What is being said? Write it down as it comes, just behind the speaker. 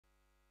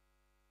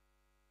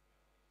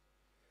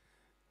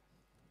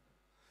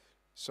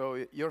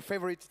So your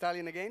favorite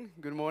Italian again?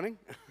 Good morning.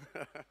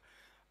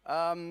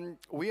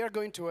 We are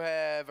going to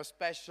have a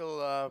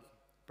special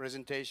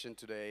presentation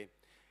today.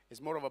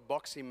 It's more of a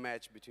boxing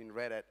match between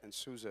Red Hat and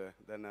SUSE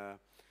than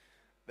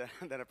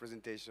a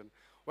presentation.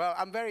 Well,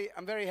 I'm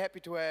very happy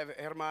to have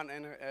Germán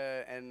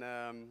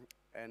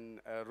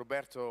and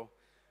Roberto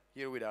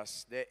here with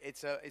us.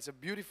 It's a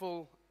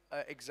beautiful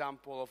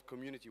example of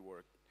community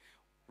work.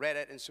 Red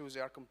Hat and SUSE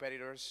are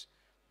competitors.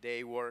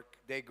 They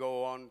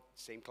go on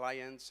same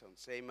clients, on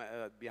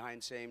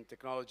behind same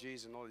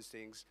technologies and all these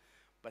things,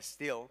 but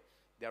still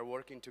they're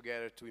working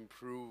together to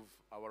improve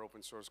our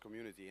open source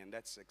community, and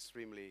that's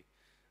extremely.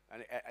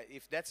 And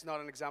if that's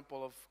not an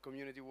example of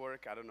community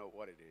work, I don't know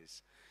what it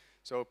is.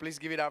 So please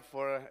give it up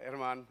for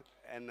Germán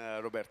and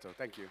Roberto.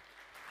 Thank you.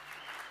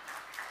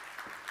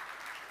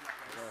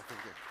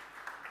 Thank you.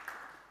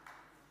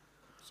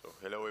 So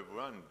hello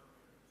everyone,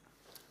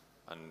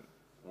 and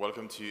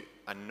welcome to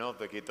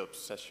another GitOps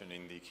session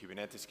in the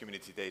Kubernetes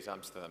Community Days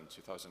Amsterdam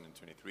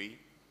 2023.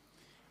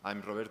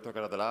 I'm Roberto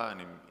Carratalá,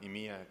 and I'm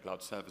EMEA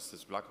Cloud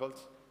Services Black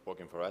Belt,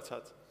 working for Red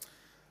Hat.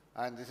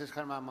 And this is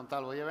Germán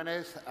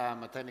Yébenes.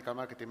 I'm a technical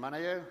marketing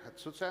manager at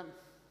SUSE.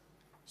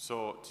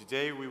 So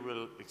today we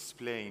will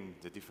explain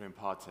the different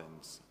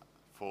patterns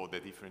for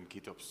the different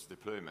GitOps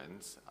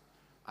deployments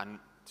and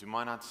to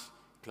manage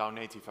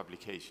cloud-native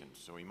applications.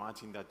 So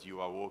imagine that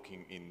you are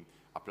working in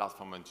a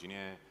platform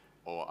engineer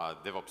or a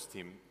DevOps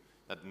team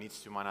that needs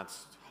to manage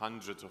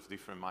hundreds of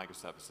different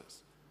microservices,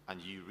 and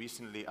you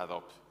recently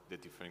adopt the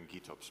different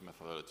GitOps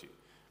methodology.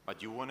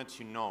 But you wanted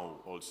to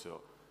know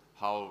also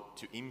how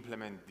to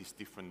implement these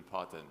different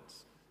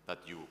patterns that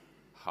you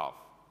have.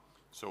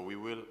 So we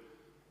will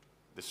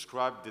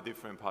describe the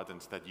different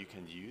patterns that you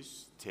can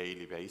use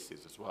daily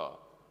basis as well,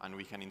 and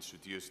we can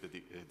introduce the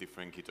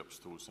different GitOps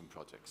tools and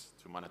projects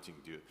to managing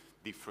the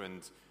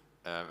different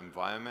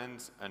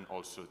environments and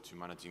also to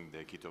managing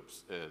the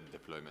GitOps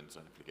deployments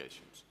and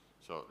applications.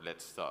 So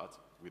let's start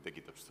with the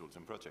GitOps tools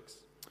and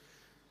projects.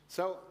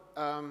 So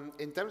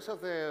in terms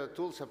of the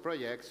tools and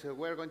projects,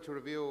 we're going to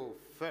review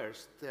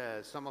first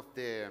some of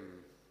the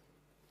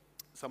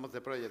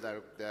projects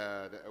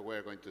that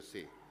we're going to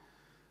see.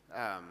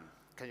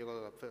 Can you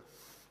go up first,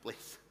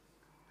 please?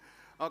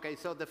 Okay,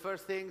 so the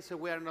first thing, so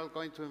we are not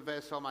going to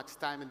invest so much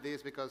time in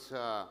this because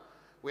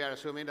we are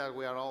assuming that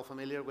we are all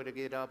familiar with the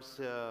GitOps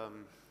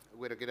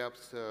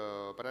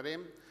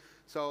paradigm.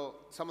 So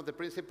some of the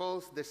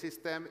principles, the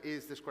system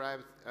is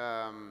described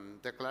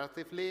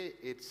declaratively.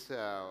 It's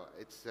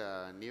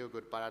a new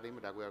good paradigm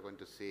that we are going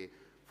to see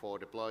for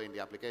deploying the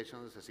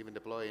applications, as even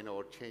deploying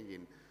or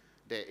changing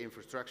the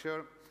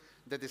infrastructure.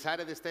 The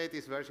decided state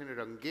is versioned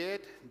on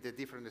Git. The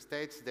different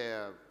states,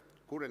 the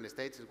current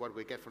states is what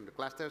we get from the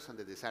clusters, and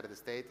the decided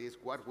state is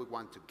what we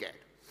want to get.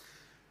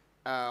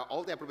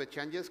 All the approved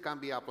changes can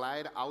be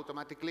applied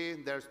automatically.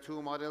 There's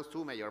two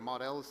major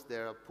models.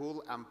 There are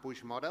pull and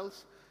push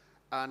models,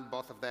 and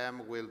both of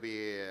them will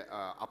be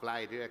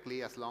applied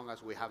directly as long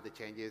as we have the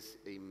changes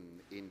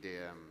in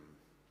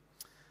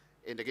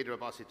the Git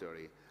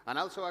repository. And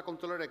also a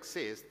controller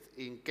exists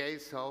in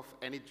case of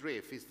any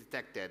drift is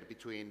detected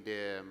between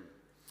the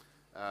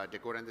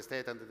current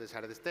state and the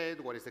decided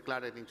state, what is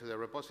declared into the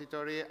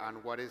repository,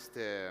 and what is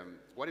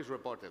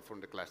reported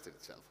from the cluster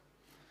itself.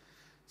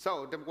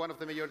 So one of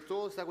the major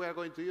tools that we are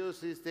going to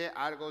use is the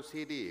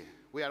ArgoCD.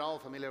 We are all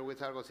familiar with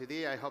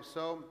ArgoCD, I hope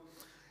so.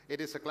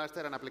 It is a cluster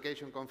and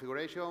application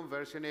configuration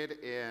versioned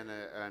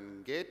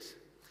in Git.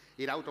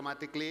 It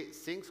automatically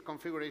syncs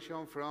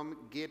configuration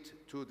from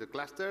Git to the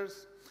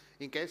clusters.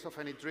 In case of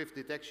any drift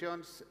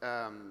detections,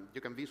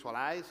 you can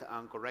visualize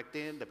and correct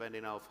it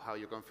depending on how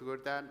you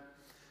configure that.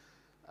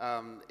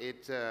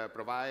 It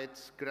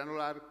provides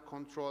granular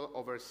control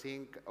over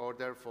sync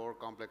order for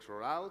complex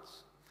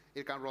rollouts.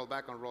 It can roll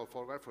back and roll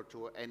forward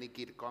to any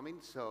Git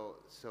commit. So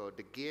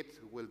the Git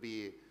will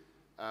be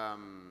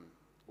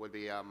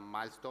a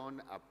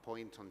milestone, a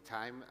point on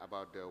time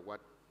about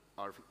what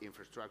our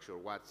infrastructure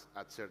was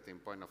at certain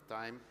point of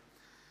time.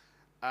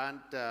 And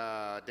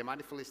the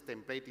manifold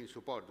templating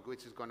support,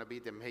 which is going to be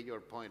the major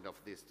point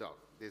of this talk.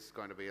 This is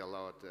going to be a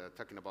lot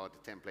talking about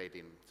the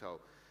templating.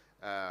 So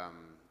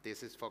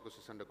this is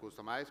focuses on the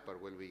customize, but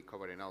we'll be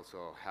covering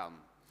also Helm.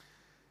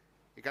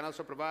 It can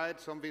also provide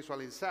some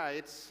visual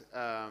insights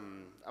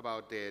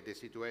about the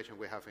situation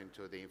we have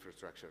into the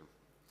infrastructure.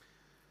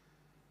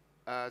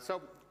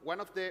 So when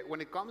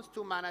it comes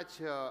to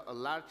manage a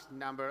large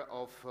number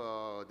of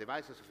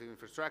devices of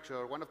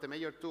infrastructure, one of the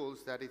major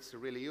tools that is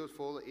really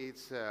useful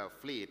is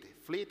Fleet.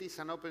 Fleet is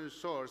an open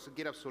source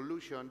GitOps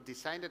solution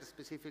designed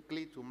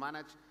specifically to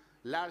manage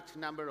large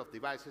number of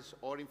devices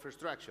or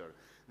infrastructure.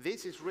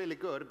 This is really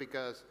good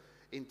because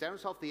in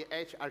terms of the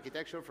edge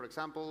architecture, for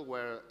example,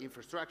 where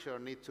infrastructure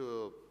need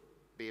to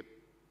be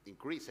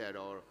increased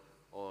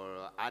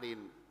or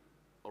adding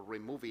or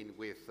removing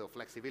with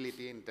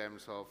flexibility in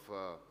terms of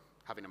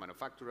having a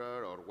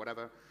manufacturer or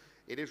whatever,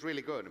 it is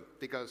really good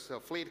because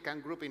Fleet can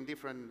group in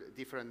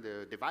different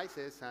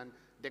devices, and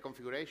the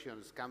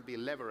configurations can be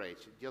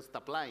leveraged just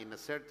applying a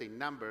certain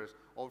numbers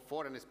or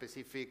for a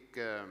specific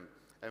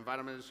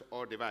environments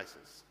or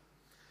devices.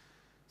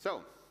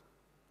 So,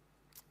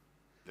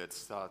 let's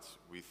start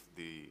with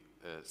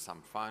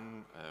some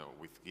fun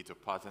with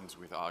GitOps Patterns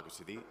with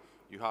ArgoCD.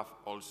 You have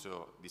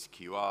also this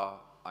QR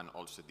and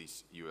also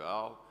this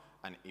URL,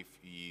 and if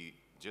you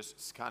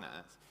just scan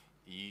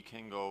it, you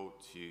can go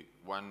to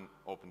one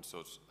open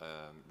source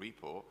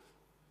repo,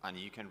 and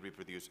you can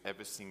reproduce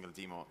every single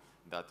demo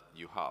that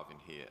you have in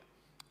here.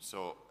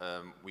 So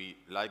we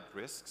like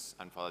risks,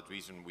 and for that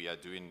reason we are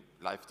doing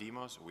live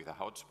demos with a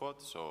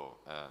hotspot, so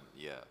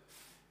yeah,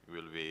 it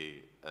will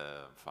be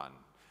fun.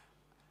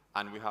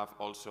 And we have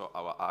also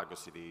our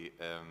ArgoCD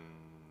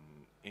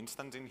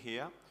instance in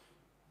here,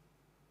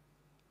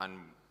 and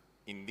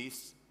in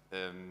this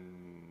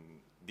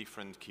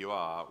different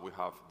QR, we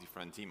have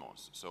different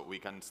demos. So we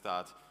can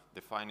start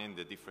defining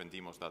the different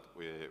demos that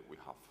we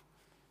have.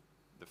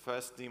 The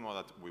first demo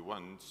that we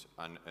want,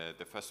 and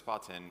the first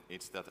pattern,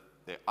 is that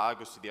the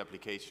ArgoCD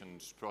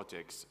Applications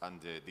projects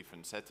and the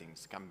different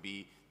settings can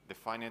be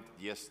defined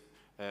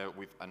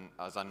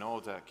as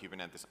another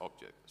Kubernetes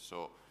object.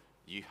 So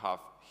you have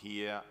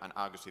here an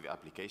ArgoCD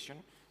application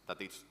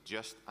that is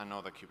just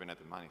another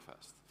Kubernetes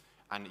manifest.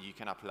 And you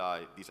can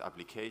apply this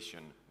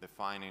application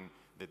defining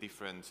the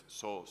different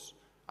source,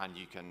 and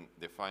you can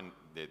define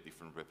the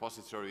different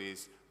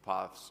repositories,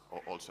 paths,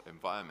 or also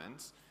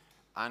environments,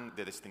 and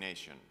the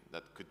destination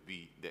that could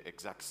be the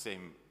exact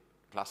same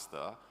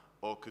cluster,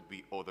 or could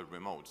be other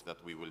remotes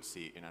that we will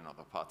see in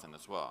another pattern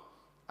as well.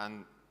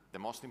 And the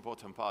most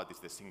important part is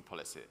the sync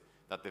policy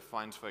that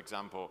defines, for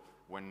example,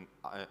 when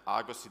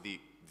ArgoCD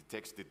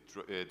detects the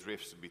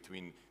drifts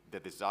between the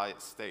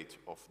desired state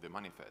of the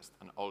manifest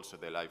and also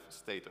the live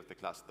state of the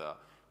cluster,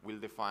 will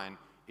define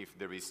if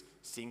there is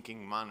syncing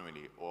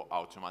manually or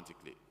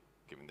automatically,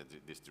 given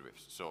these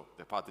drifts. So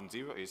the pattern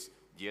 0 is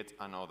yet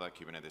another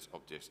Kubernetes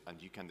object,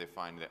 and you can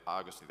define the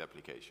ArgoCD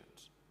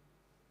applications.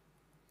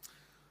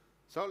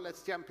 So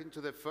let's jump into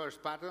the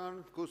first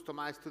pattern,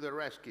 customize to the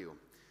rescue.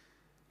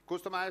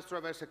 Customize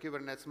traverse a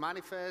Kubernetes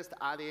manifest,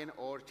 adding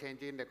or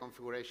changing the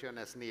configuration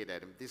as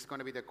needed. This is going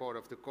to be the core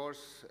of the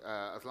course,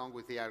 along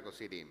with the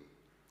ArgoCD.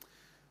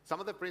 Some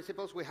of the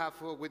principles we have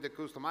with the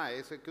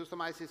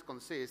customizes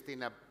consist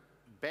in a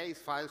base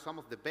file, some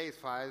of the base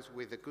files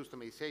with the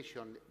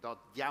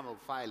customization.yaml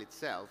file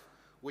itself,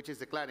 which is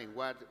declaring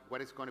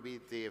what is going to be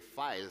the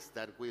files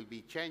that will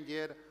be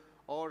changed,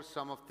 or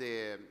some of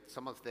the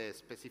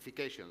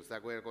specifications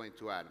that we're going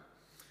to add.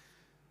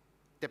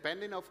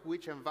 Depending on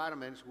which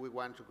environments we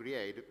want to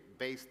create,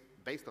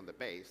 based on the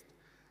base,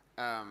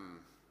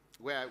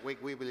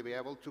 we will be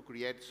able to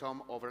create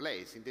some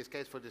overlays. In this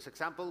case, for this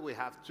example, we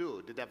have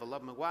two, the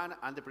development one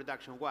and the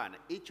production one.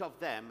 Each of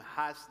them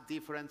has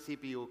different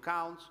CPU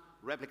counts,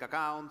 replica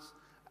counts,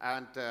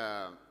 and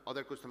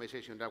other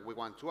customization that we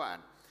want to add.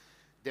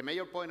 The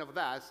major point of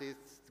that is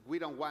we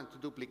don't want to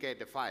duplicate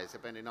the files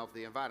depending on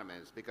the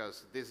environments,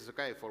 because this is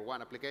okay for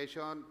one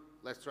application.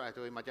 Let's try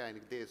to imagine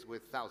this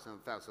with thousands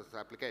and thousands of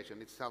applications.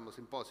 It's almost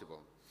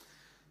impossible.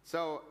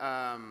 So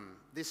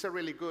these are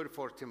really good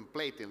for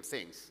templating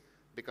things,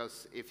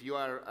 because if you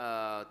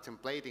are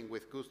templating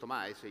with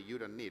customize,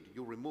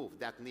 you remove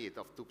that need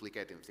of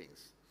duplicating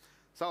things.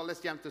 So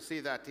let's jump to see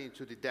that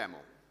into the demo.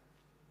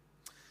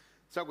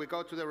 So we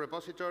go to the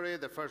repository,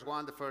 the first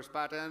one, the first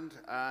pattern,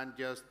 and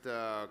just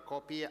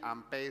copy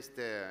and paste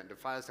the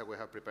files that we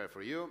have prepared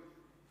for you.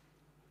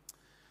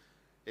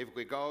 If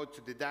we go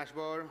to the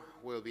dashboard,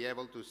 we'll be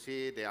able to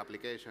see the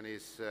application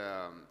is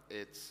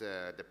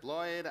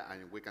deployed,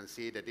 and we can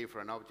see the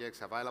different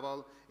objects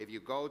available. If you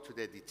go to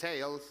the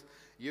details,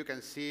 you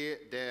can see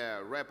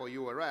the repo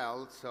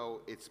URL,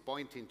 so it's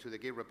pointing to the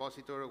Git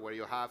repository where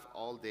you have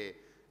all the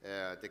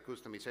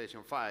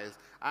customization files,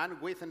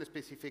 and within a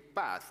specific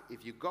path.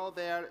 If you go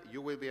there,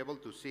 you will be able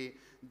to see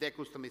the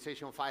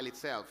customization file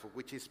itself,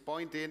 which is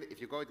pointing, if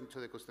you go into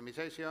the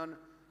customization,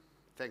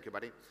 thank you,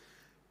 buddy,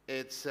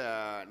 it's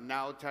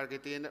now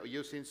targeting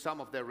using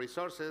some of the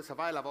resources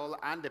available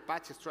and the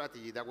patch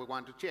strategy that we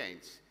want to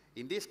change.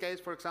 In this case,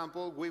 for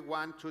example, we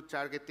want to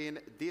targeting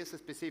this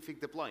specific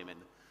deployment.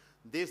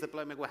 This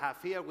deployment we have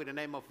here with the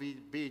name of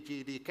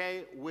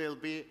BGDK will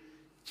be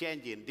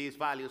changing these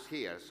values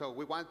here. So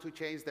we want to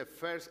change the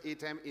first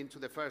item into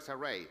the first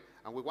array,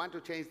 and we want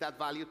to change that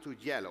value to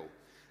yellow.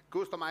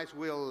 Kustomize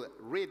will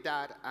read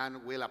that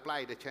and will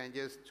apply the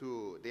changes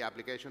to the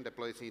application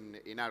deployed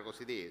in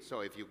ArgoCD. So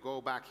if you go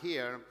back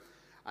here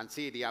and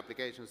see the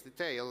application's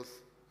details,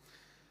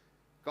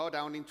 go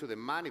down into the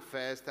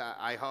manifest.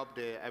 I hope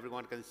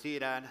everyone can see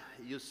that.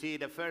 You see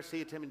the first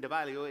item in the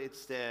value,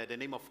 it's the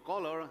name of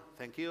color,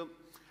 thank you,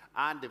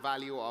 and the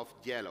value of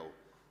yellow.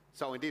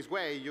 So in this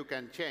way, you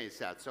can change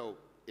that. So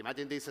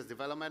imagine this as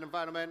development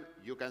environment.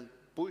 You can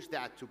push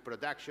that to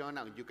production,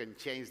 and you can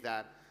change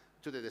that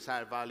to the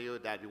desired value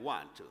that you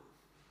want to.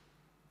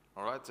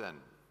 All right, then.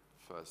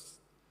 First,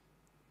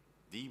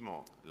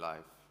 demo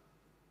live.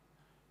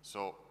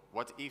 So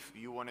what if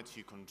you wanted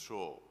to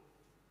control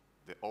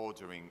the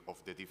ordering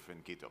of the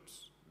different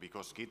GitOps?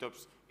 Because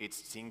GitOps,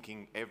 it's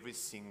syncing every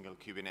single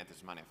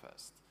Kubernetes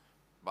manifest.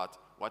 But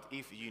what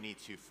if you need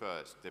to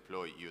first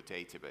deploy your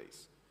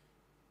database?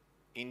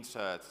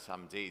 insert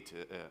some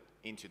data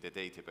into the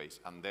database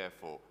and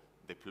therefore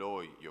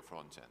deploy your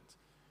front end.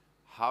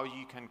 How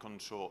you can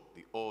control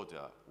the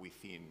order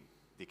within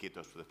the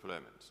GitOps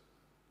deployment.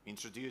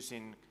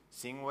 Introducing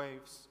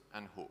Syncwaves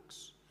and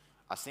hooks.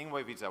 A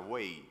Syncwave is a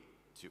way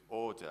to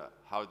order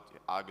how the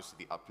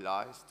ArgoCD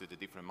applies to the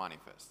different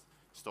manifests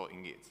stored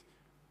in Git.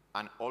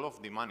 And all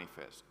of the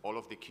manifests, all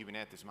of the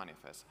Kubernetes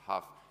manifests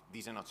have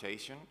this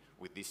annotation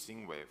with this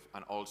Syncwave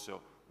and also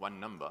one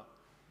number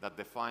that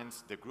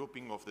defines the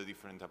grouping of the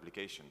different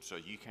applications. So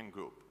you can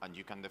group and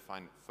you can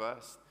define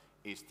first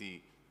is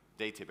the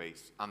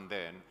database, and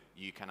then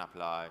you can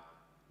apply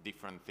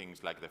different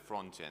things like the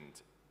front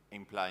end,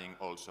 implying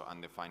also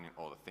and defining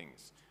other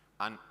things.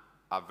 And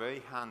a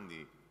very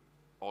handy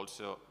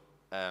also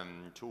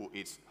tool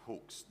is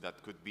hooks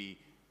that could be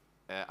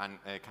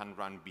can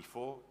run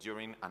before,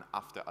 during, and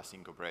after a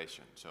sync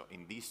operation. So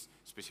in this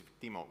specific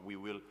demo, we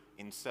will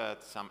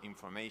insert some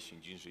information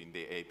using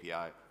the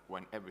API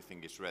when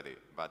everything is ready.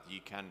 But you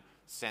can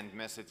send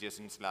messages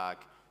in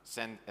Slack,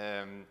 send,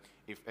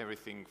 if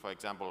everything, for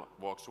example,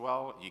 works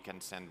well, you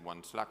can send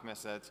one Slack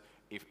message.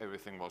 If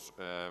everything was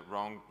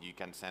wrong, you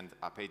can send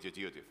a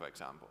PagerDuty, for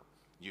example.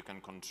 You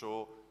can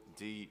control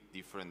the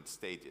different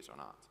stages or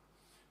not.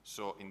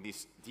 So in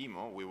this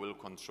demo, we will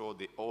control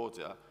the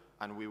order,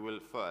 and we will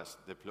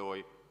first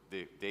deploy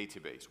the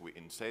database. We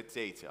insert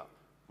data,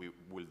 we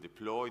will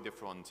deploy the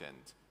front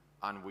end,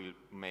 and we'll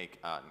make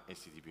an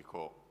HTTP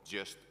call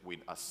just with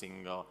a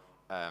single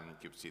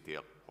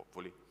kubectl,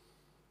 hopefully.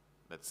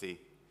 Let's see.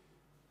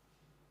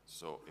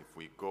 So if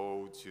we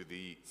go to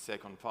the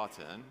second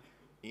pattern,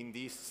 in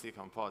this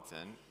second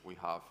pattern, we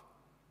have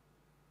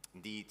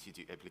the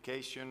to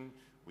application,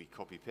 we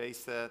copy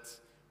paste it,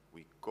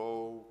 we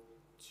go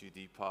to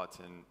the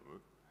pattern,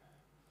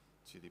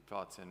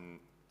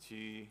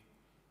 T,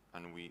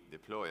 and we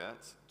deploy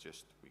it.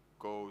 Just we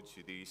go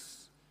to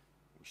this,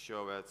 we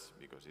show it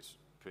because it's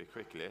pretty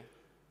quickly,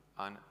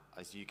 and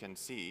as you can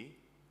see,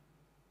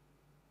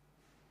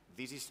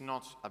 this is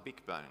not a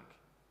big bang.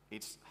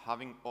 It's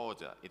having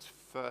order. It's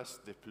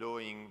first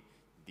deploying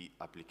the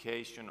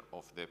application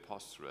of the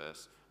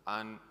Postgres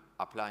and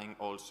applying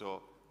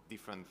also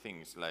different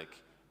things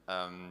like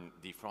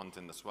the front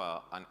end as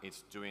well, and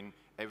it's doing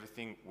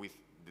everything with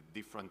the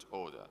different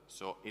order.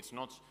 So it's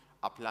not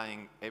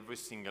applying every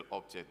single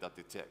object that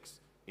detects.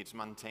 It's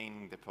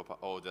maintaining the proper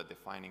order,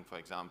 defining, for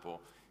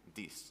example,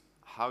 this.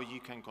 How you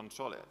can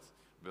control it?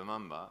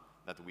 Remember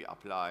that we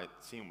applied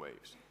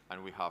Syncwaves,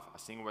 and we have a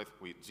Syncwave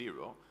with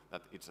 0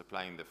 that it's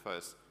applying the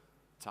first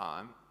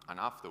time, and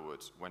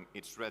afterwards, when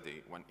it's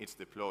ready, when it's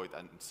deployed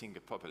and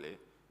synced properly,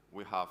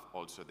 we have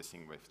also the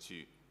Syncwave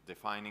 2,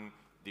 defining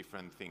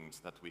different things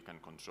that we can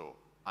control,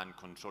 and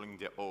controlling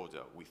the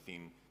order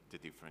within the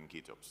different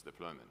GitOps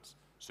deployments.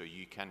 So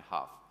you can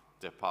have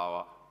the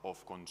power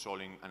of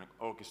controlling and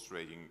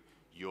orchestrating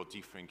your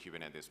different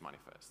Kubernetes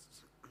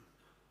manifests.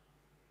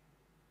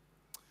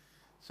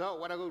 So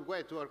what a good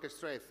way to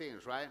orchestrate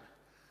things, right?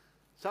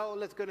 So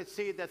let's go to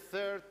see the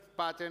third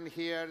pattern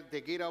here,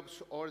 the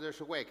GitOps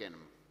orders awaken.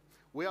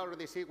 We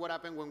already see what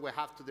happened when we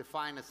have to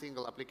define a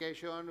single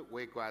application.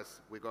 We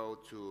go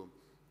to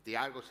the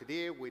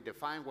ArgoCD, we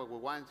define what we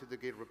want to the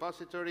Git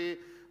repository,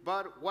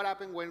 but what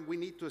happened when we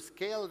need to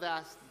scale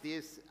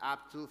this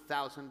up to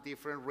 1,000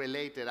 different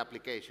related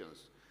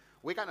applications?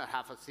 We cannot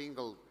have a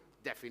single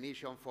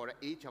definition for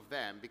each of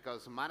them,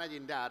 because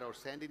managing that or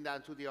sending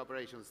that to the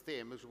operations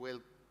teams will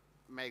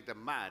make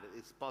them mad.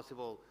 It's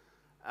possible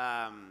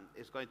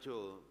it's going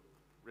to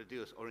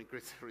reduce or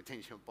increase the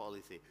retention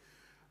policy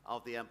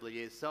of the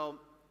employees. So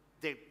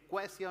the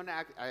question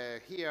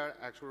here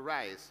actually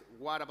arises,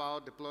 what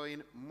about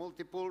deploying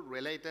multiple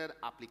related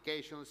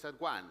applications at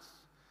once?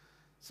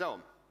 So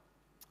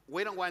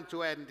we don't want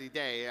to end the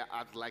day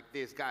like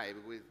this guy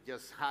with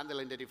just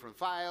handling the different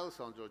files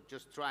or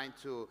just trying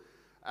to,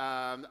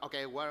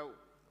 okay, where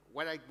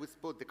I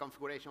would put the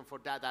configuration for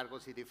that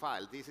ArgoCD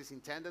file. This is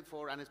intended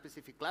for a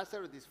specific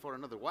cluster, this is for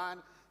another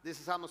one. This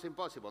is almost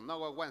impossible. No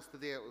one wants to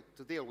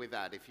deal with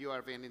that. If you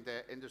have been in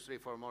the industry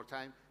for more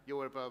time, you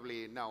will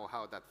probably know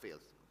how that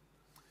feels.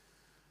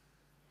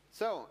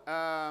 So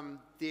then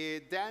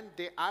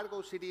the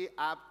ArgoCD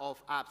app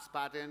of apps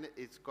pattern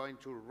is going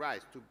to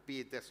rise to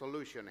be the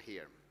solution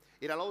here.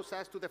 It allows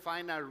us to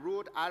define a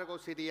root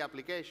ArgoCD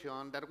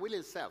application that will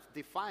itself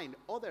define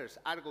others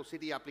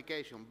ArgoCD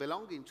application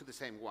belonging to the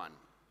same one.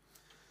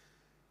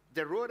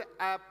 The root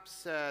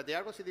apps, the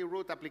ArgoCD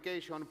root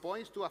application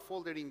points to a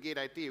folder in Git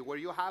IT where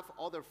you have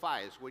other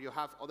files, where you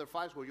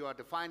are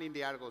defining the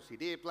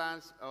ArgoCD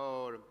plans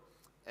or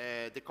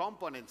the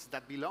components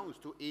that belongs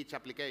to each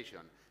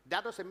application.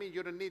 That doesn't mean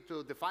you don't need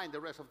to define the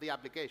rest of the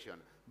application,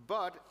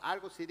 but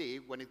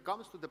ArgoCD, when it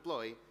comes to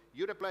deploy,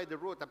 you deploy the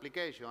root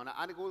application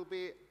and it will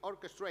be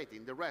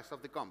orchestrating the rest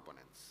of the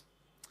components.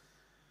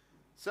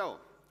 So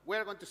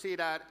we're going to see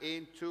that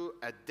into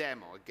a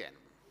demo again.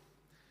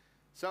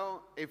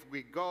 So if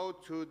we go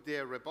to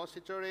the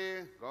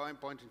repository,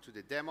 pointing to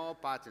the demo,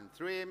 pattern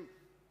 3,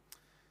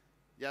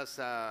 just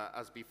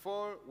as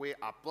before, we're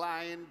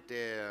applying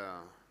the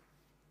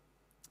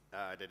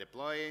the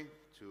deploy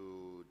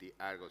to the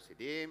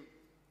ArgoCD.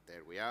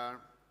 There we are.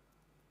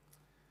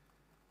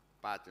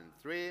 Pattern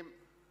 3,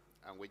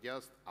 and we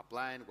just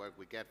applying what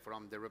we get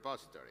from the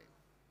repository.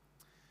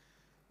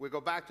 We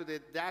go back to the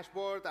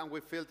dashboard, and we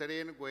filter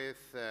in with,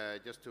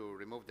 just to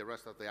remove the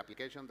rest of the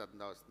application that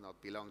does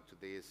not belong to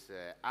this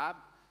app.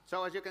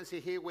 So as you can see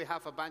here, we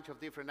have a bunch of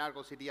different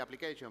ArgoCD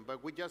applications,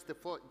 but we just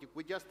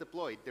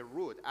deployed the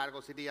root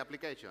ArgoCD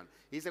application.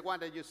 It's the one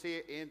that you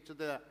see into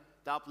the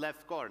top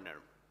left corner.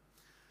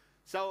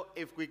 So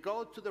if we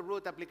go to the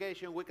root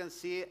application, we can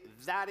see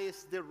that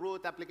is the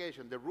root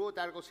application, the root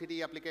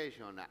ArgoCD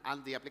application.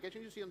 And the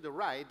application you see on the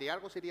right, the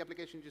ArgoCD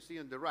application you see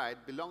on the right,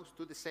 belongs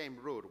to the same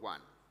root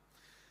one.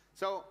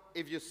 So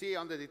if you see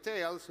on the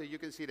details, you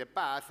can see the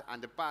path,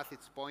 and the path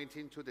is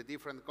pointing to the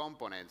different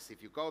components.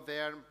 If you go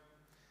there,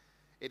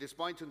 it is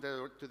pointing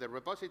to the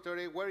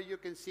repository where you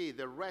can see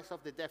the rest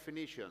of the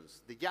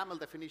definitions, the YAML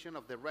definition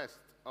of the rest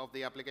of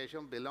the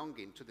application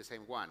belonging to the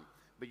same one.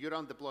 But you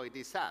don't deploy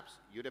these apps.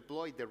 You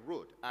deploy the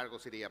root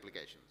ArgoCD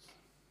applications.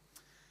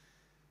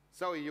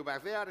 So you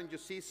back there, and you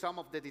see some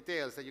of the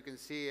details that you can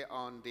see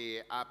on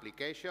the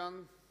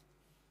application.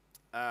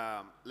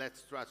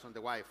 Let's trust on the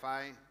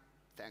Wi-Fi.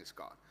 Thanks,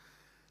 God.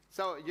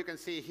 So you can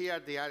see here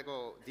the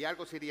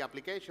ArgoCD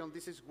application.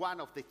 This is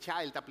one of the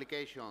child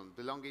applications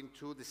belonging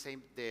to the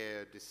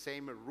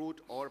same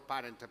root or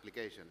parent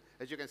application.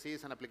 As you can see,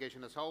 it's an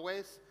application as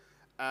always,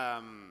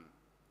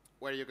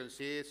 where you can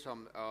see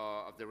some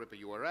of the repo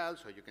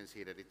URL, so you can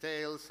see the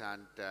details,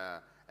 and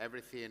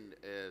everything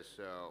is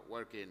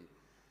working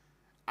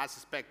as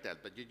expected,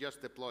 but you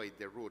just deployed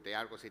the root, the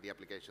ArgoCD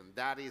application.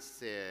 That is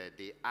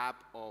the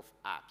app of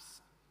apps.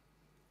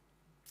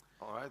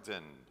 All right,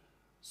 then.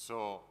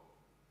 So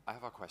I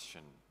have a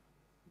question.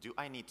 Do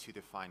I need to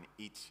define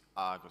each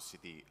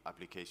ArgoCD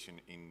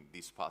application in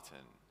this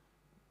pattern?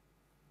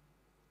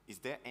 Is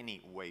there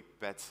any way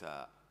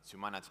better to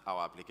manage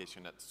our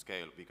application at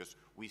scale? Because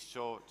we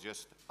saw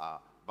just a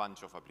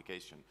bunch of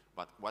applications,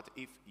 but what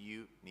if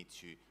you need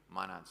to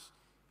manage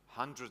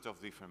hundreds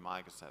of different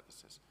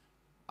microservices,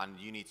 and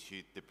you need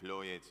to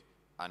deploy it,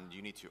 and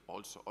you need to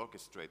also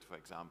orchestrate, for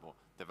example,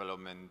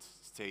 development,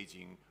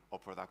 staging, or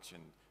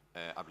production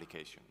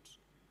applications?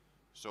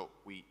 So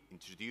we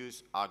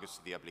introduce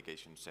ArgoCD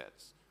application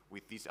sets.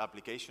 With these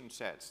application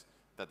sets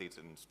that is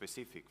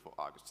specific for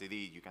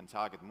ArgoCD, you can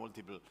target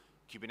multiple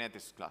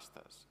Kubernetes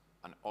clusters.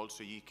 And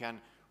also you can,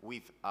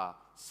 with a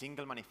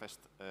single manifest,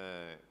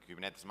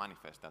 Kubernetes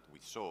manifest that we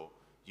saw,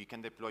 you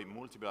can deploy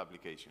multiple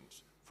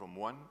applications from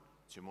one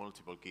to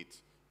multiple Git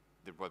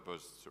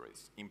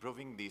repositories,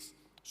 improving this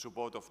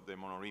support of the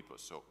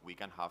monorepos. So we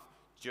can have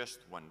just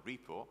one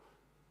repo,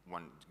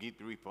 one Git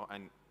repo,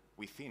 and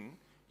within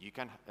you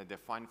can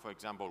define, for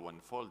example, one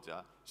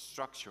folder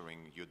structuring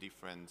your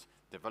different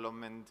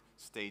development,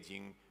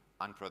 staging,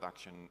 and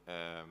production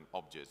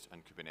objects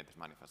and Kubernetes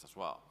manifest as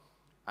well.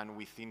 And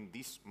within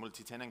this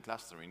multi-tenant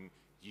clustering,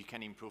 you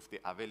can improve the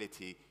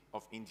ability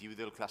of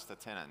individual cluster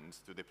tenants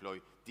to deploy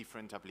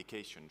different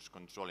applications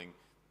controlling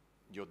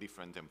your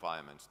different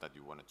environments that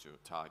you wanted to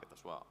target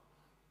as well.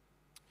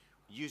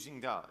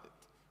 Using that,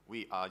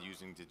 we are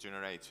using the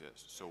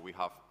generators. So we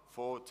have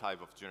 4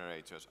 types of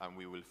generators, and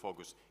we will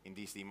focus in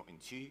this demo in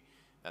 2.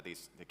 That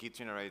is the Git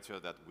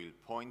generator that will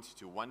point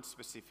to one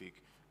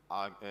specific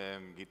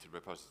Git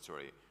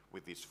repository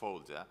with this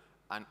folder,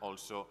 and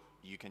also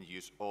you can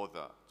use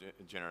other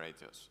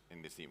generators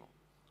in this demo.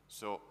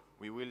 So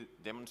we will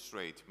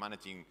demonstrate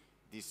managing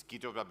this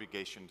GitOps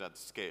application at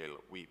scale.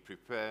 We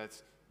prepared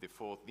the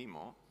 4th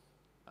demo,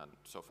 and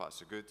so far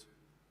so good,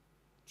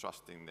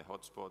 trusting the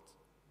hotspot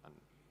and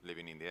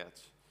living in the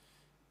edge.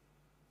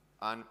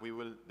 And we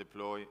will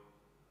deploy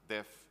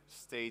dev,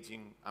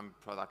 staging, and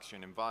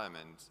production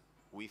environments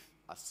with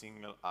a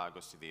single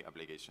ArgoCD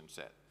application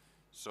set.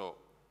 So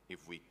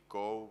if we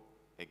go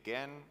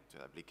again to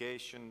the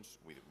applications,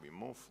 we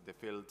remove the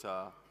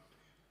filter,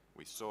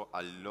 we saw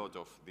a lot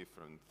of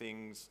different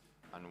things,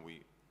 and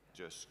we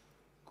just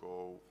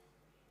go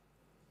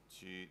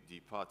to the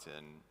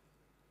pattern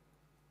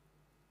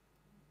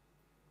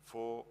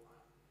 4.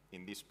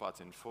 In this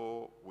pattern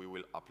 4, we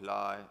will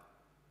apply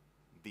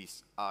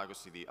these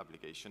ArgoCD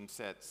application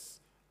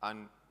sets,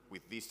 and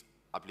with this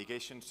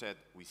application set,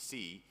 we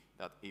see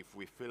that if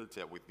we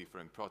filter with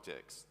different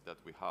projects that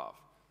we have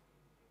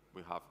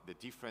the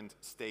different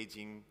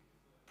staging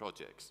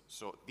projects.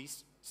 So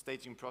these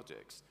staging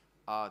projects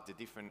are the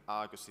different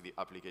ArgoCD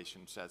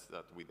application sets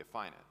that we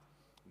define.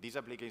 These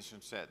application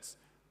sets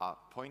are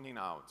pointing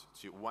out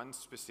to one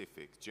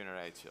specific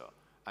generator,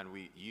 and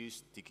we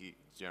use the Git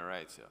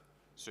generator.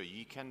 So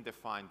you can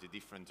define the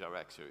different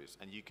directories,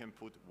 and you can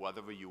put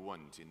whatever you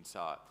want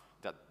inside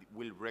that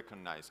will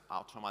recognize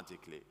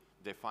automatically,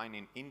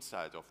 defining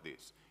inside of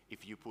this.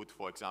 If you put,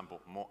 for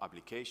example, more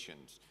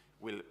applications,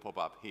 will pop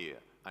up here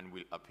and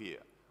will appear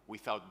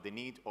without the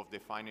need of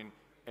defining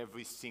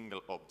every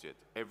single object,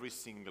 every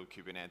single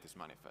Kubernetes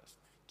manifest,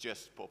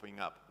 just popping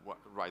up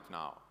right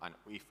now. And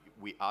if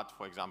we add,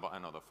 for example,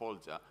 another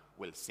folder,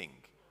 will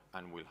sync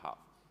and will have.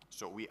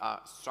 So we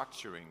are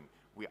structuring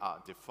we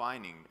are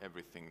defining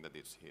everything that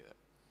is here.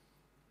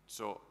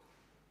 So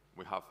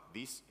we have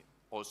this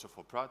also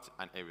for prod,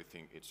 and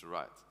everything is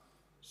right.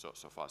 So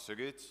far, so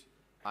good.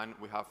 And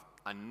we have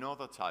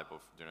another type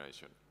of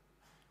generation.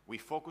 We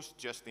focus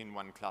just in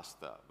one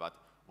cluster, but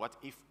what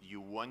if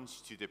you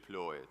want to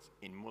deploy it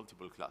in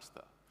multiple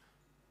clusters?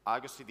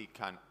 ArgoCD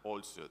can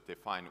also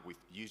define with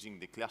using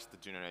the cluster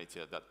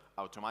generator that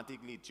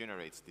automatically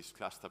generates these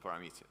cluster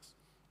parameters.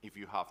 If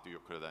you have your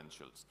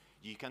credentials,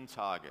 you can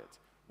target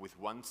with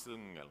one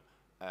single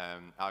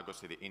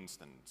ArgoCD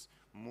instance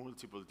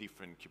multiple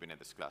different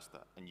Kubernetes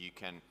clusters, and you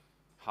can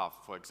have,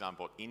 for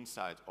example,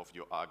 inside of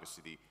your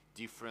ArgoCD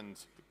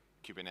different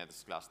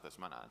Kubernetes clusters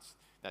managed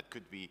that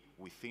could be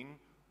within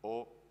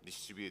or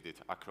distributed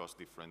across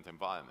different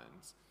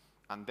environments.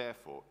 And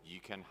therefore, you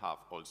can have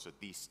also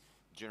this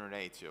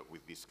generator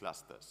with these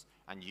clusters,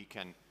 and you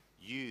can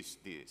use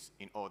this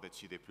in order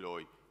to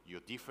deploy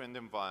your different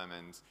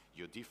environments,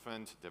 your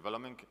different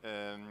development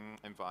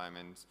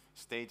environments,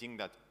 staging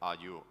that are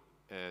you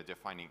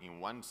defining in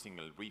one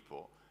single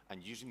repo,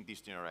 and using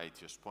these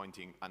generators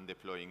pointing and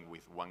deploying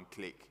with one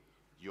click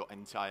your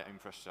entire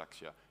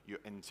infrastructure, your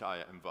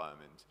entire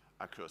environment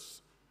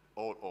across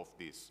all of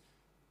these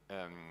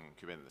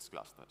Kubernetes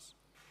clusters.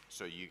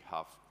 So you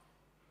have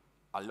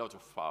a lot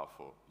of power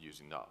for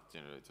using that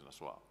generator as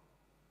well.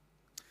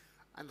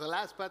 And the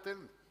last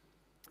pattern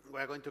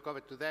we're going to cover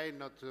today,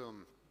 not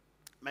to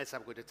mess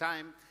up with the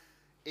time,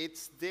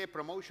 it's the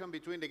promotion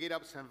between the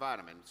GitOps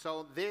environment.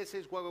 So this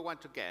is what we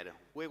want to get.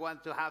 We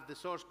want to have the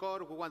source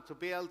code, we want to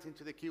build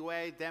into the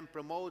QA, then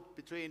promote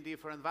between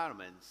different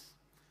environments.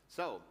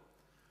 So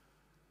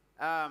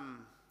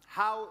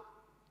how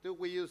do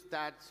we use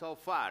that so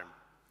far?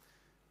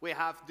 We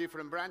have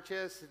different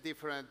branches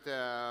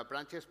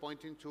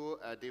pointing to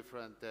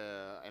different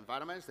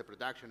environments, the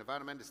production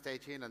environment, the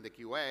staging, and the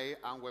QA.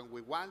 And when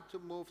we want to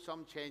move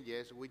some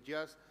changes, we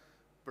just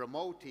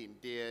promoting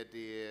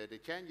the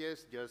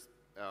changes, just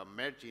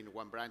merging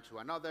one branch to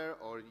another,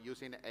 or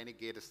using any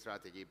Git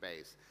strategy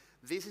base.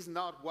 This is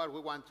not what we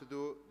want to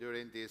do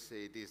during this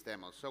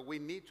demo. So we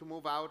need to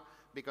move out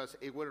because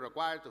it will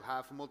require to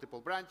have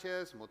multiple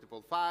branches,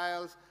 multiple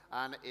files,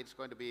 and it's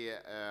going to be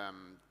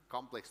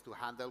complex to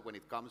handle when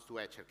it comes to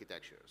edge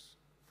architectures.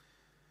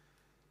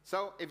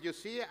 So if you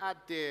see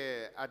at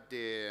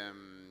the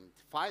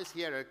files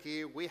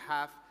hierarchy, we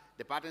have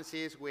the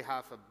dependencies, we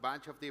have a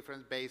bunch of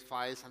different base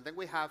files, and then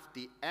we have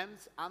the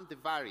envs and the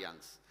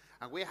variants.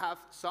 And we have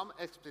some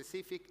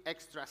specific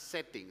extra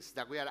settings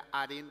that we are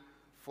adding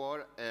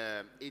for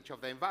each of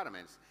the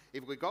environments.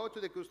 If we go to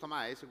the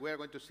customize, we are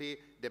going to see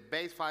the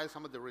base files.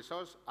 Some of the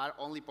resources are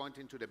only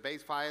pointing to the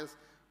base files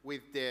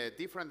with the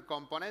different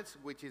components,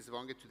 which is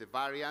belonging to the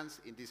variants,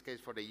 in this case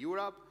for the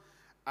Europe,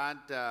 and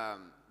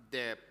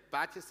the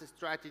patches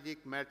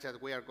strategic merge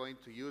that we are going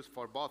to use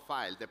for both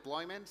file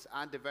deployments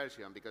and the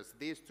version, because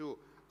these two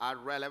are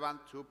relevant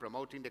to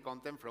promoting the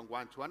content from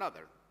one to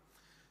another.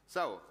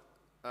 So,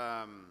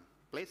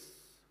 please.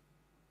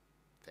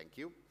 Thank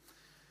you.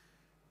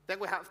 Then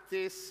we have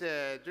these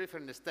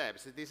different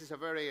steps. This is a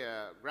very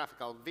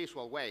graphical,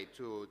 visual way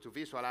to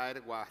visualize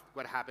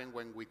what happened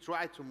when we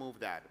try to move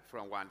that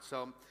from one.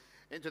 So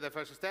into the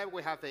first step,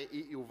 we have the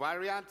EU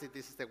variant.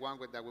 This is the one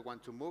that we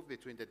want to move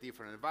between the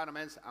different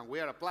environments, and we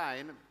are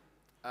applying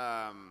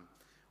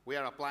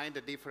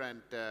the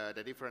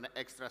different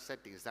extra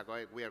settings that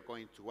we are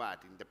going to add,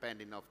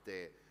 depending of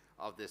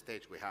the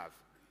stage we have.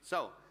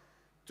 So,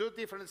 two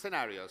different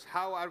scenarios.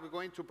 How are we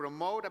going to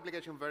promote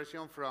application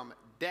version from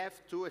dev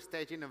to a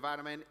staging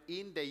environment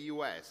in the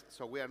US?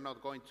 So we are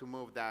not going to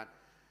move that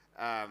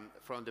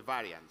from the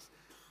variants.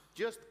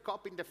 Just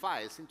copying the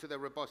files into the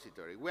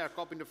repository. We are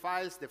copying the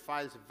files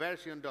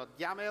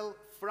version.yaml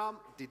from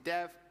the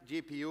dev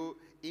GPU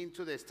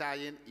into the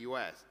staging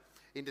US.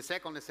 In the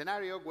second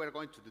scenario, we're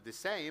going to do the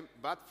same,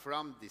 but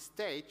from the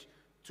stage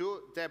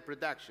to the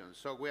production.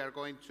 So we are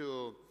going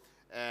to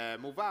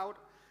move out.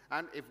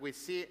 And if we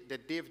see the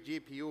div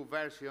GPU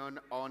version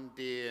on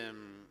the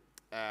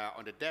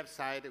dev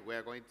side, we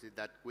are going to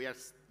we are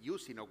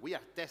using or we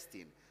are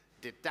testing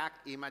the tag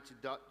image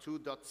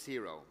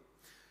 2.0.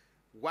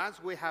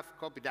 Once we have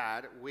copied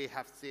that, we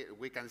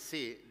can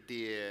see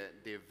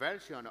the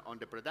version on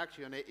the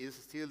production is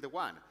still the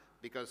one,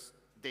 because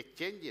the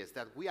changes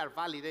that we are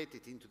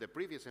validated into the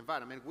previous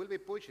environment will be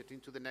pushed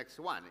into the next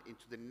one,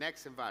 into the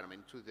next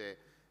environment,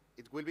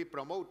 it will be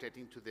promoted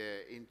into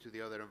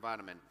the other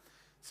environment.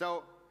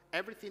 So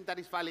everything that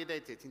is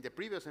validated in the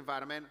previous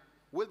environment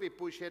will be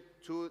pushed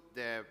to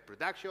the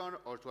production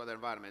or to other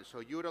environments. So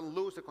you don't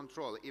lose the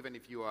control, even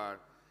if you are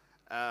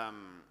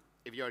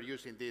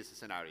using this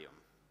scenario.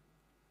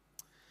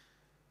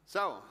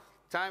 So,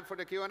 time for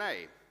the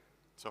Q&A.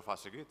 So far,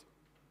 so good.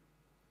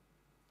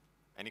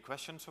 Any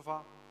questions so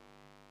far?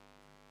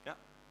 Yeah,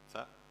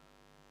 sir.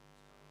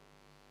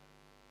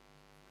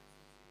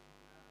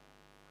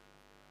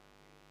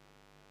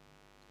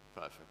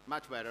 Perfect.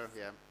 Much better,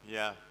 yeah.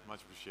 Yeah,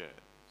 much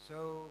appreciated.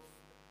 So,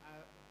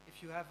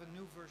 if you have a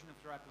new version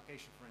of your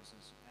application, for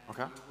instance, and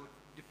okay. you would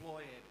deploy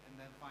it and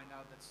then find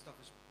out that stuff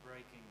is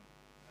breaking,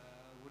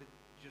 would it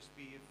just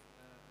be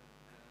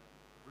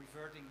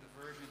reverting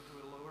the version to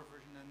a lower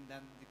version and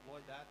then deploy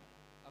that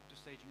up to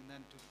staging and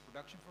then to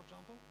production, for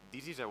example?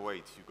 This is a way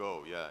to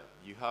go, yeah.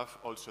 You have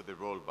also the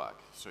rollback.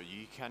 So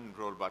you can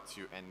roll back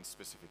to any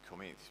specific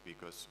commit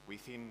because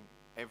within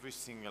every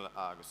single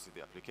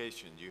ArgoCD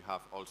application, you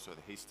have also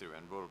the history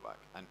and rollback.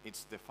 And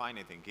it's defined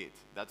in Git.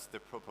 That's the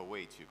proper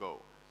way to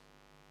go.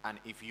 And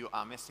if you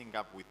are messing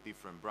up with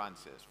different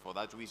branches, for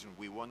that reason,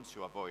 we want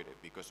to avoid it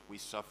because we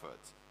suffered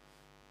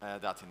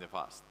that in the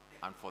past.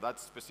 And for that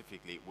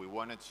specifically, we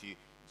wanted to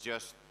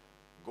just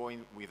go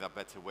in with a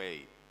better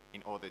way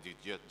in order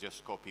to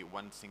just copy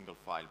one single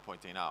file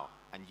pointing out,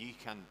 and you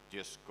can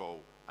just go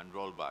and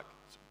roll back,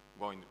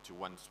 going to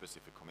one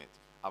specific commit,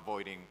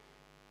 avoiding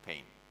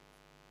pain,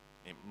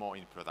 more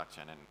in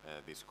production and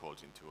these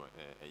calls into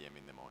AM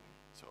in the morning.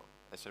 So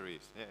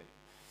SREs, yeah.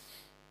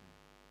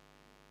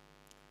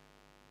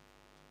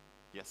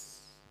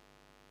 Yes?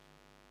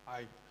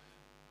 Hi.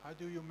 How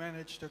do you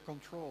manage the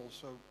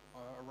controls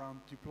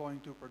around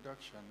deploying to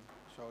production?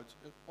 So it's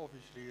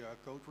obviously a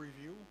code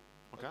review.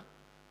 Okay.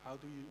 How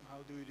do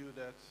you do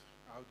that?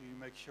 How do you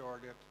make sure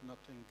that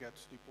nothing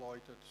gets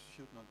deployed that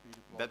should not be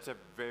deployed? That's a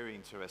very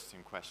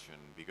interesting question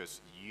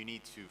because you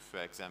need to, for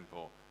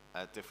example,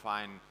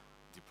 define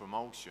the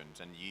promotions,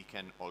 and you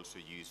can also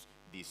use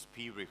this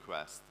P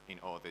request in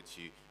order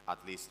to at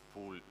least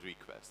pull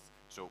requests.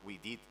 So we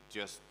did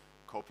just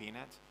copying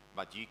it,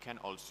 but you can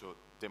also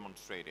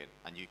demonstrate it,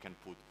 and you can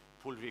put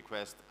pull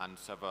request and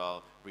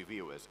several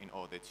reviewers in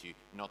order to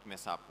not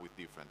mess up with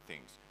different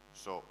things.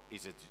 So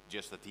is it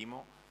just a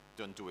demo?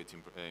 Don't do it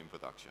in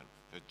production.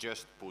 So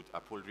just put a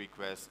pull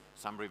request,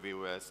 some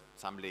reviewers,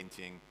 some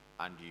linting,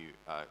 and you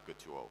are good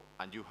to go.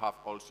 And you have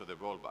also the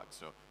rollback,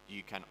 so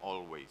you can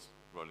always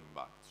rolling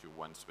back to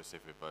one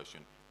specific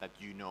version that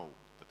you know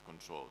that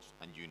controls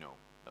and you know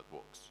that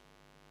works.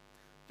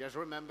 Just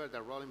remember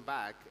that rolling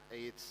back,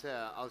 it's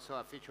also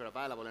a feature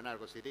available in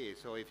ArgoCD.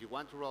 So if you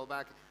want to roll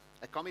back,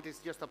 a commit is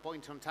just a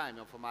point in time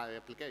for my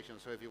application.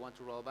 So if you want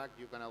to roll back,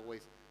 you can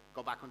always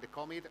go back on the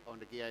commit, on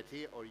the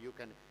Git, or you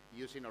can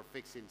using or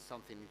fixing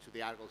something into the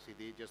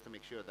ArgoCD just to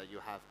make sure that you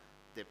have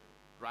the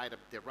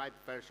right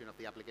version of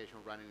the application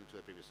running into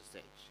the previous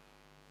stage.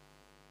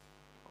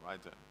 All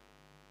right then.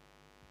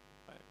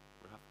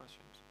 We have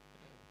questions.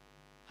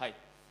 Hi.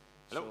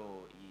 Hello.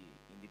 So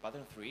in the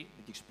pattern 3,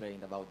 it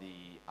explained about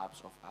the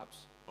apps of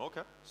apps.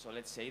 Okay. So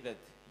let's say that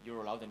you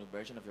roll out a new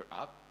version of your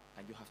app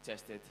and you have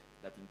tested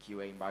that in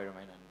QA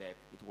environment and that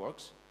it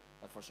works,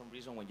 but for some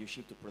reason when you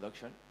ship to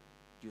production,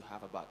 you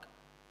have a bug.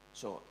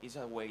 So is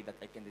there a way that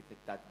I can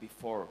detect that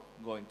before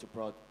going to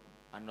prod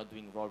and not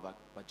doing rollback,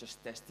 but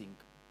just testing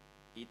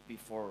it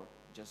before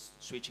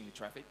just switching the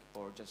traffic,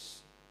 or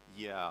just?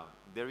 Yeah,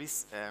 there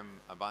is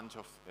a bunch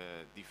of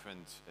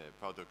different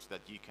products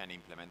that you can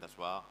implement as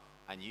well,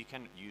 and you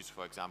can use,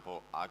 for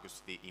example,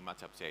 ArgoCD Image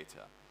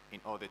Updater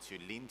in order to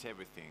lint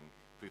everything,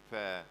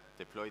 prepare,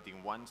 deploy it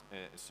in one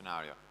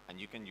scenario, and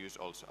you can use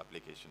also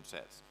application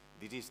sets.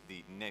 This is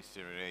the next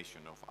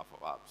generation of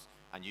apps,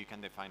 and you can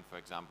define, for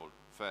example,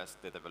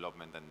 first the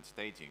development and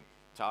staging,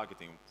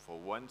 targeting for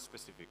one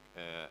specific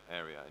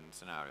area and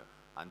scenario,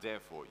 and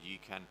therefore you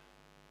can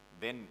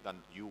then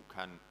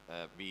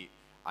be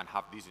and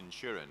have this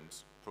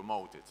insurance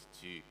promoted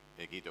to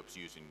GitOps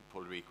using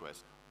pull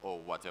requests or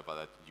whatever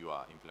that you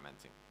are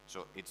implementing.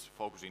 So it's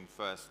focusing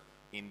first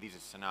in these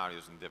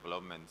scenarios in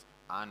development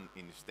and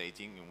in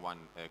staging in one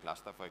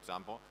cluster, for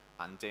example,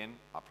 and then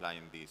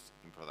applying this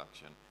in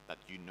production that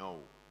you know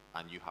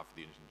and you have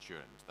the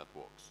insurance that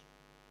works.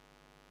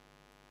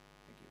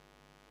 Thank you.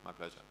 My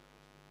pleasure.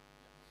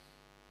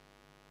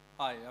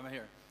 Hi, I'm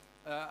here.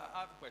 I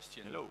have a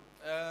question. Hello.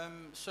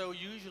 So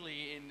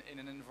usually in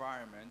an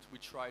environment, we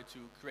try to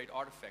create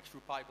artifacts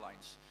through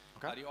pipelines.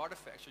 Okay. The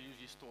artifacts are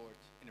usually stored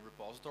in a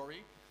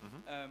repository.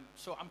 Mm-hmm.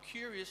 So I'm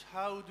curious,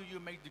 how do you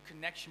make the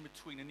connection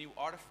between a new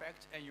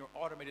artifact and your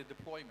automated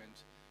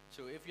deployment?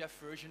 So if you have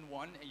version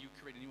 1 and you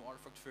create a new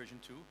artifact version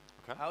 2,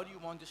 okay, how do you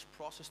want this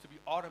process to be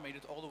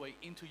automated all the way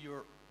into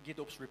your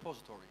GitOps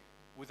repository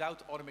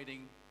without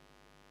automating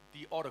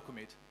the auto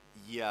commit?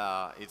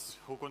 Yeah, it's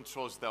who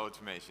controls the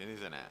automation,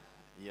 isn't it?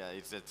 Yeah,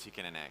 it's a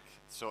chicken and egg.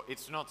 So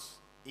it's not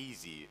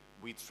easy.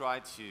 We try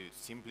to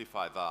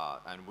simplify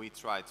that, and we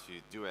try to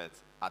do it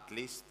at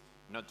least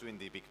not doing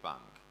the big bang.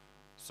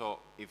 So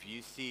if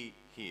you see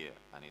here,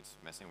 and it's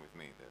messing with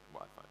me, the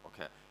Wi-Fi,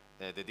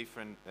 okay, the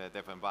different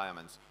dev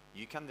environments,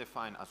 you can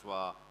define as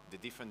well the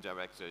different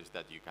directories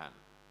that you can.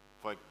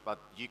 But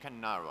you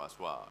can narrow as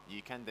well.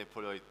 You can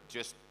deploy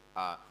just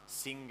a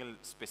single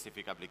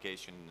specific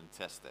application and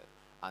test it,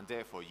 and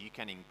therefore you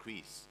can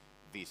increase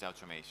this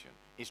automation.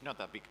 It's not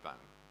a big bang.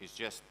 It's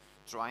just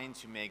trying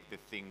to make the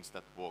things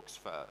that works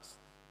first,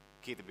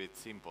 keep it a bit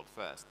simple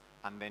first,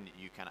 and then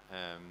you can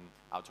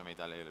automate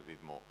a little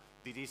bit more.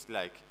 This is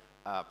like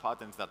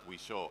patterns that we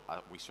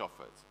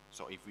suffered.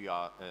 So if we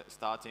are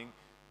starting,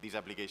 this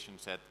application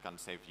set can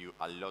save you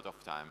a lot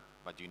of time,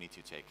 but you need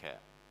to take care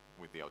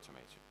with the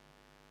automation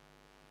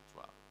as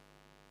well.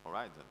 All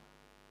right then.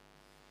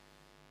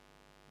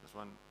 This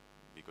one,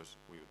 because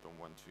we don't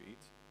want to eat.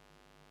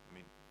 I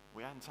mean,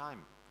 We are in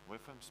time. We're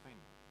from Spain.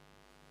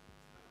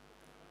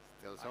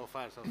 Still so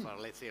far, so far.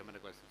 Let's see how many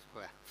questions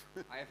we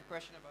have. I have a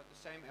question about the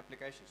same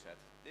application set.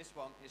 This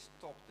one is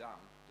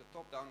top-down. The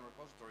top-down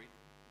repository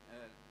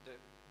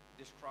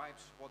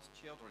describes what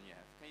children you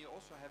have. Can you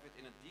also have it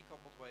in a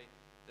decoupled way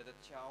that a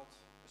child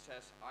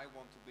says, I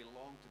want to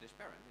belong to this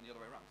parent, and the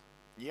other way around?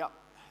 Yeah,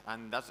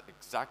 and that's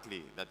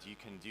exactly that you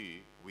can do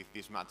with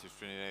these matrix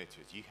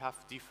generators. You have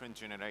different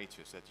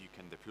generators that you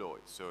can deploy.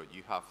 So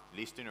you have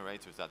list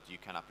generators that you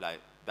can apply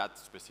that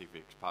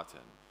specific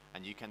pattern,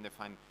 and you can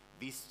define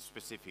this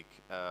specific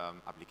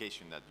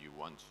application that you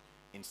want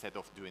instead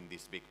of doing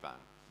this big bang,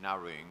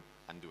 narrowing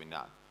and doing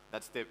that.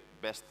 That's the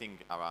best thing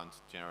around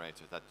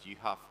generators, that you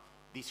have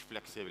this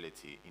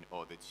flexibility in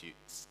order to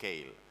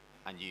scale.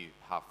 And you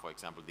have, for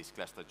example, this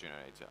cluster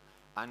generator.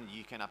 And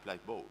you can apply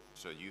both.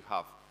 So you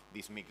have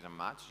this mix and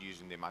match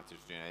using the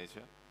matrix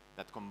generator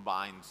that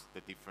combines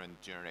the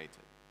different generators.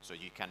 So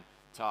you can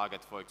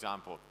target, for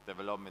example,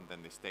 development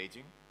and the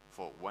staging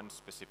for one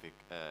specific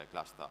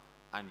cluster,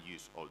 and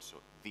use also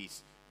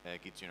this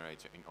Git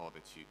generator in order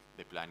to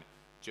deploy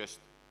just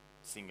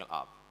single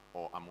app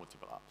or a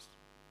multiple apps.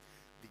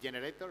 The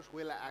generators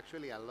will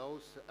actually allow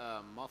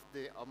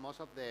most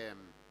of the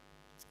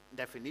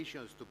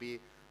definitions to be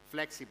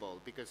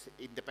flexible, because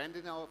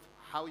independent of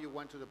how you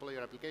want to deploy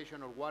your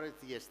application or what is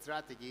the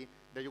strategy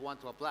that you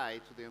want to apply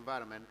to the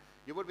environment,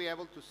 you will be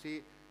able to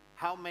see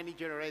how many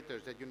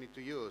generators that you need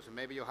to use.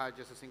 Maybe you have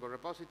just a single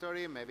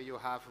repository, maybe you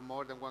have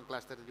more than one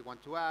cluster that you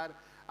want to add,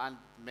 and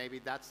maybe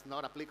that's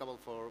not applicable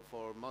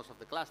for most of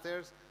the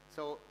clusters.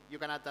 So you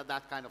can add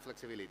that kind of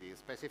flexibility,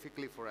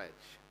 specifically for Edge.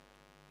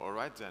 All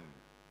right, then.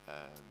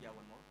 Yeah,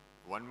 one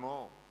more. One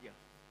more. Yeah.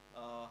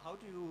 How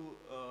do you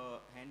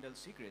handle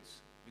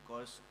secrets?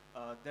 Because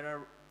there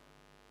are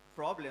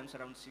problems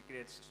around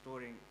secrets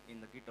storing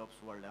in the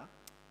GitOps world,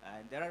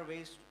 and there are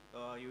ways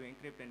you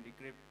encrypt and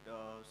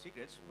decrypt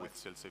secrets. With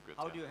still secret.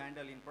 How do you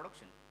handle in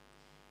production?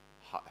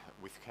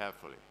 With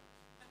carefully.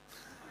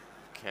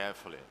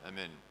 Carefully. I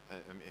mean,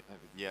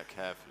 yeah,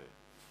 carefully.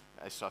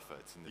 I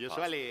suffered in the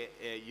past.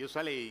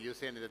 Usually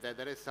using that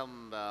there is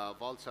some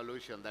vault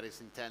solution that is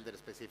intended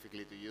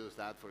specifically to use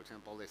that. For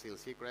example, the seal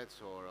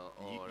secrets or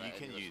you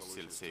can use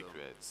seal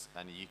secrets,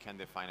 and you can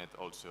define it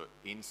also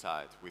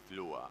inside with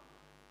Lua,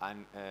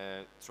 and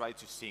try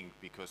to sync,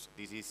 because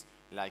this is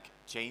like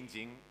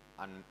changing,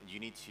 and you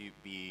need to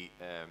be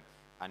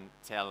and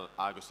tell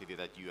ArgoCD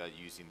that you are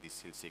using these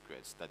seal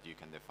secrets that you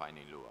can define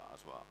in Lua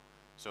as well.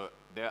 So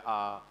there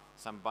are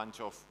some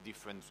bunch of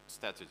different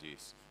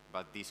strategies,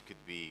 but this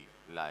could be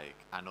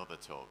like another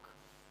talk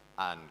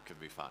and could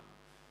be fun.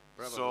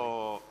 Probably.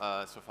 So,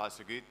 so far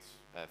so good.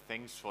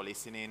 Thanks for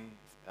listening,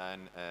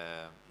 and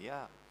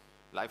yeah,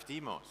 live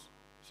demos.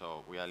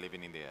 So we are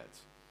living in the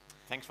edge.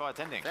 Thanks for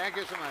attending. Thank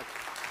you so much.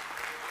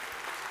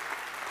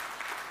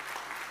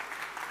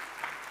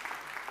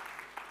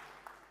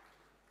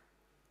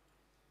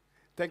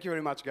 Thank you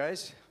very much,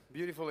 guys.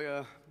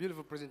 Beautiful,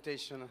 beautiful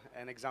presentation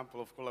and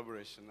example of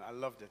collaboration. I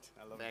loved it.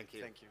 I loved it. Thank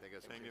you. Thank you.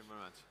 Thank you very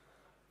much.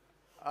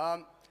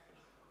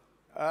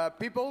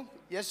 People,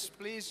 yes,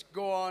 please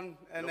go on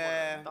and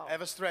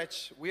have a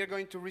stretch. We are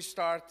going to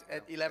restart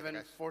at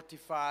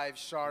 11:45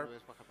 sharp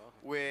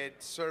with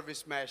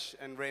Service Mesh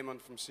and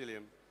Raymond from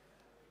Cilium.